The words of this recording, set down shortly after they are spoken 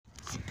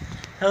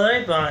Hello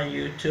everybody on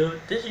YouTube,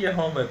 this is your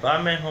homeboy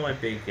Barman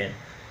Homeboy Bacon.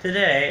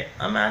 Today,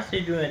 I'm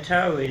actually doing a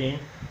tarot reading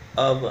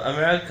of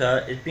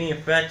America is being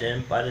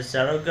threatened by the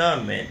federal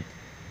government.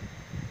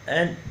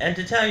 And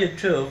to tell you the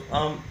truth,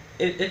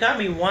 it got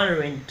me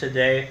wondering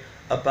today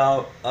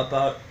about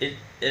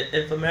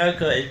if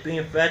America is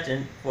being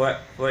threatened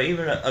for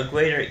even a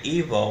greater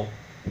evil.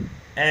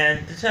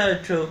 And to tell you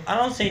the truth, I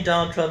don't think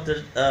Donald Trump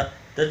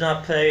does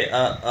not play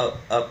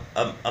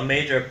a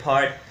major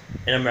part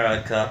in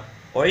America,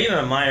 or even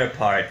a minor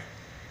part.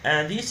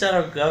 And these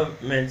federal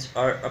governments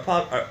are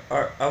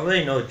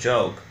really no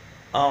joke.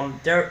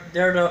 They're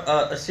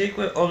a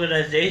secret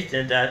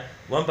organization that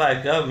run by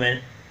a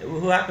government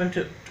who happen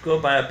to go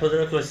by a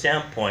political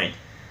standpoint.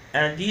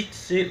 And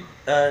these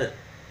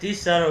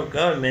federal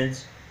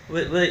governments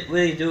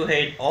really do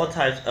hate all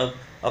types of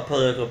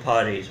political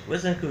parties,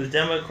 which includes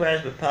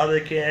Democrats,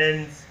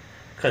 Republicans,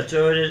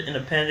 conservatives,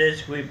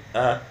 independents,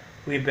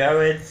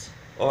 rebellions,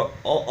 or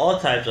all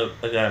types of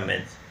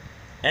governments.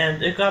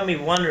 And it got me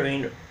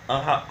wondering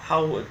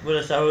how would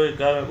a federal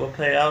government will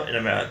play out in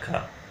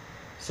America.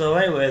 So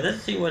anyway,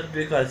 let's see what the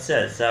three cards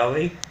says, shall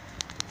we?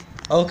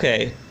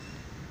 Okay,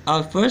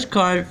 our first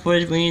card for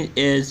this reading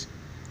is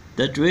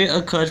the Three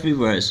of Cups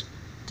reversed.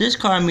 This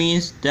card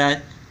means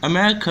that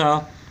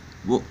America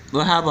will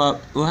have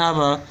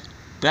a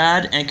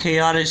bad and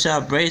chaotic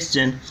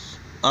celebration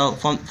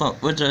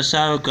with the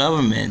federal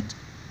government.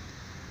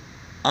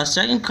 Our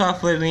second card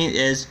for the reading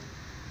is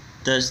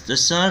the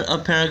Sun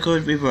of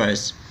Pentacles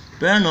reversed,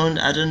 better known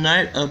as the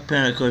Knight of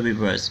Pentacles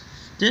reversed.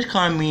 This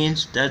card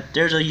means that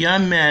there's a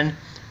young man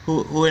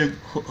who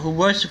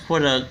works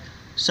for the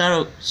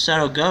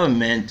federal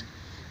government,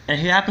 and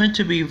he happens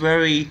to be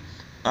very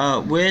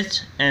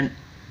rich and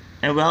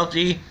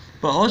wealthy,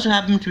 but also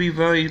happens to be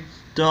very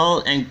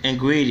dull and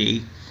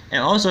greedy,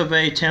 and also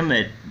very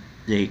timid.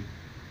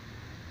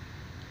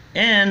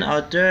 And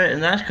our third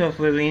and last card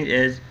for the reading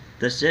is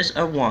the Six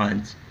of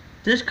Wands.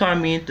 This card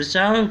means the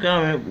federal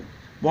government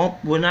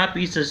will not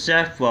be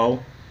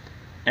successful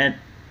and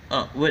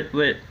with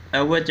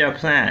their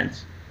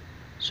plans.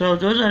 So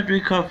those are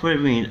three cards for the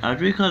reading. Our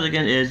three cards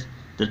again is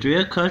the Three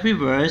of Cups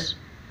reversed,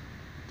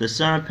 the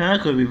Sun of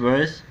Pentacles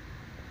reversed,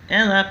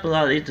 and last but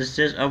not least the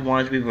Six of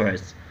Wands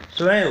reversed.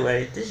 So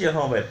anyway, this is your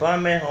homeboy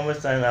Barman Homer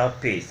signing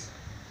out. Peace.